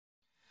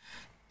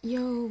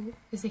Yo!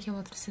 Esse aqui é o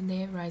outro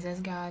CD, Rise as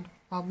God,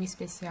 o álbum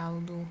especial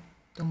do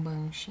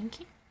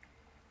Shink.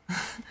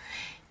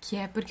 Que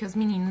é porque os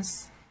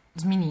meninos,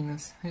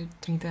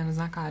 30 anos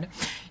na cara,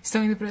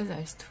 estão indo pro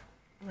exército.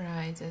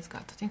 Rise as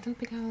God. Tô tentando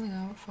pegar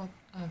legal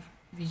a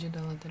vídeo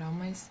da lateral,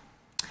 mas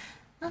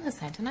não deu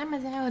certo, né?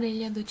 Mas é a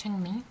orelha do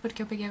Changmin,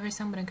 porque eu peguei a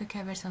versão branca, que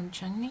é a versão do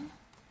Changmin.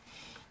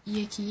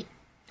 E aqui...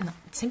 Não,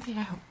 sempre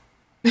erro.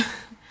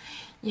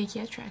 E aqui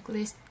é a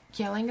tracklist,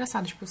 que ela é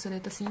engraçada, tipo, o CD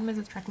tá assim, mas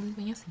a tracklist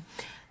vem assim,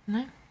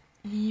 né?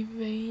 E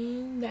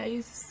vem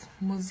 10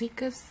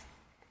 músicas.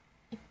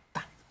 E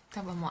tá,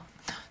 então vamos lá.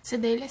 O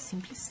CD, ele é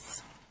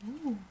simples.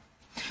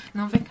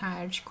 Não vem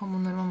card, como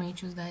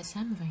normalmente os da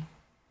SM vem.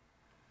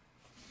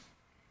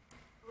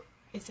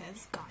 Esse é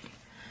as God.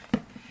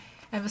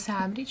 Aí você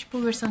abre,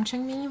 tipo, versão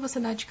Changmin e você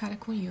dá de cara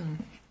com o Yuno.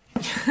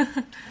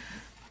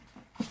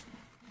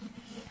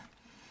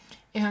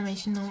 Eu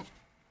realmente não...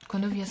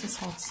 Quando eu vi essas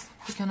fotos,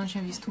 porque eu não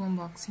tinha visto o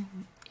unboxing,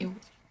 eu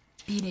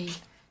pirei.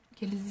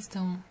 Porque eles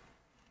estão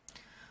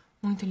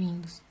muito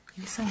lindos.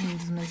 Eles são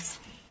lindos, mas...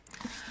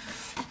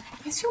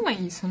 Mas filma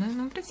isso, né?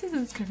 Não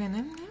precisa descrever,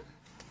 né?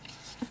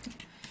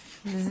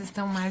 Eles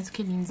estão mais do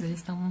que lindos, eles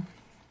estão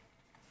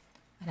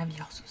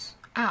maravilhosos.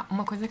 Ah,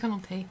 uma coisa que eu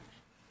notei.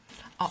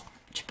 Ó,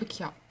 tipo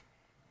aqui, ó.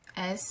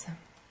 Essa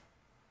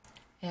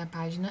é a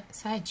página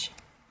 7.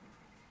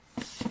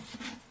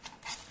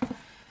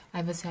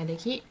 Aí você olha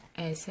aqui,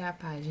 essa é a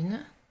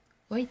página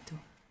 8.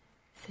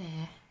 Essa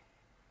é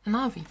a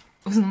 9.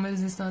 Os números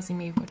estão assim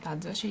meio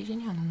cortados. Eu achei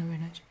genial, na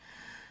verdade.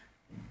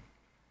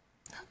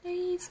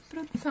 Olha isso,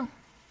 produção.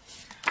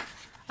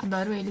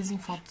 Adoro eles em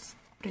fotos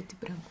preto e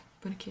branco.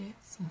 Porque,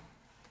 sim.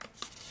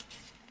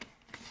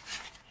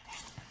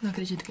 Não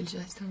acredito que eles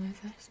já estão no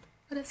exército.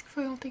 Parece que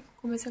foi ontem que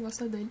eu comecei a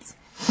gostar deles.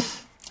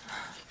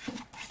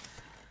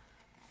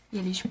 E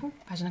ali, tipo,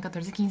 página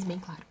 14 e 15, bem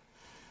claro.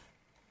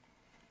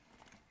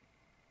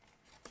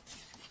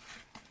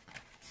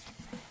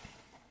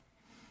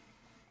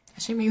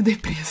 Achei meio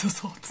deprê essas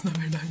fotos, na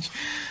verdade.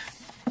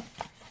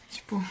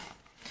 Tipo,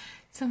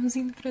 estamos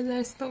indo pro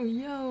exército.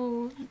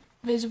 Yo!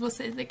 Vejo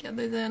vocês daqui a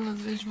 2 anos.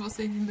 Vejo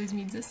vocês em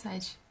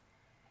 2017.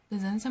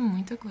 2 anos é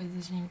muita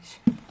coisa,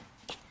 gente.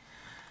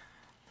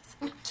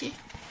 O quê?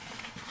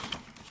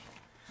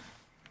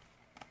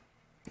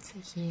 Esse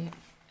aqui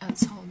é o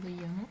solo do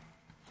Yuno.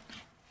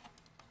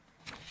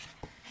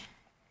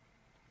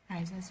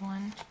 Rise as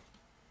One.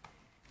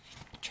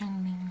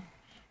 Changmin.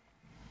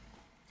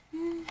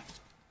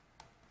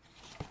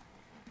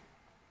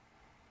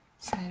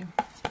 Sério.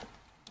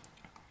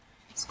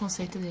 Esse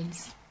conceito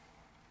deles.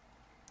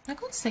 Não é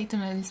conceito,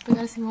 né? Eles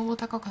pegaram assim, vamos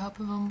botar qualquer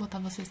roupa e vamos botar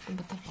vocês pra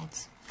botar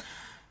fotos.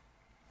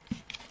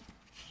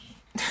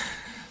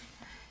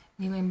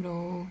 Me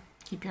lembrou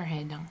Keep Your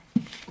Head Down.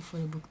 O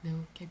photobook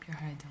deu Keep Your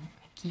Head Down.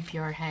 Keep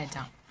Your Head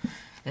Down.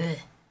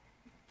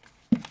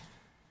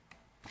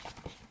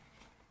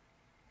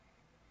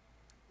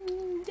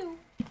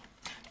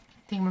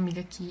 Tem uma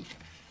amiga que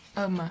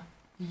ama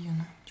o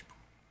Yuno. Tipo,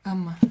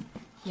 ama.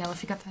 E ela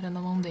fica tarando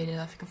a mão dele.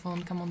 Ela fica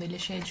falando que a mão dele é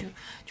cheia de,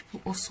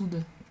 tipo,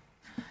 ossuda.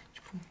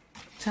 Tipo,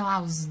 sei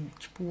lá,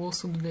 tipo, o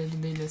osso do dedo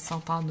dele é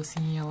saltado,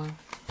 assim, e ela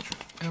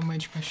ama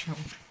de paixão.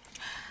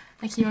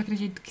 Aqui eu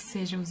acredito que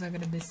sejam os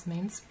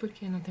agradecimentos,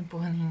 porque não tem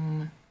porra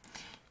nenhuma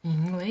em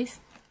inglês.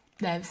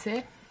 Deve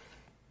ser.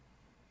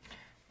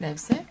 Deve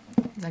ser.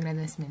 Os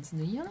agradecimentos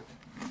do Yuno.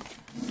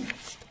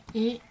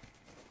 E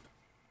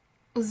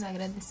os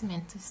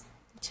agradecimentos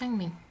de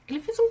Changmin.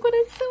 Ele fez um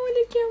coração,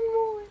 olha que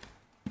amor.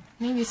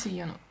 Nem vi se o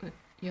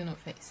Yuno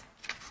fez.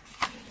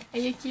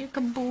 Aí aqui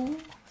acabou.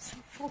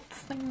 Sem foto,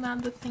 sem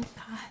nada, sem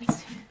tarde.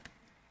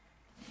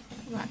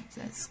 Right,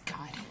 that's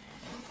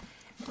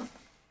God.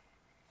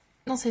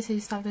 Não sei se ele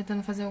estava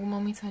tentando fazer alguma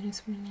mensagem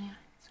subliminar.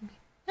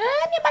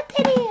 Ah, minha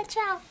bateria,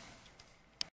 tchau.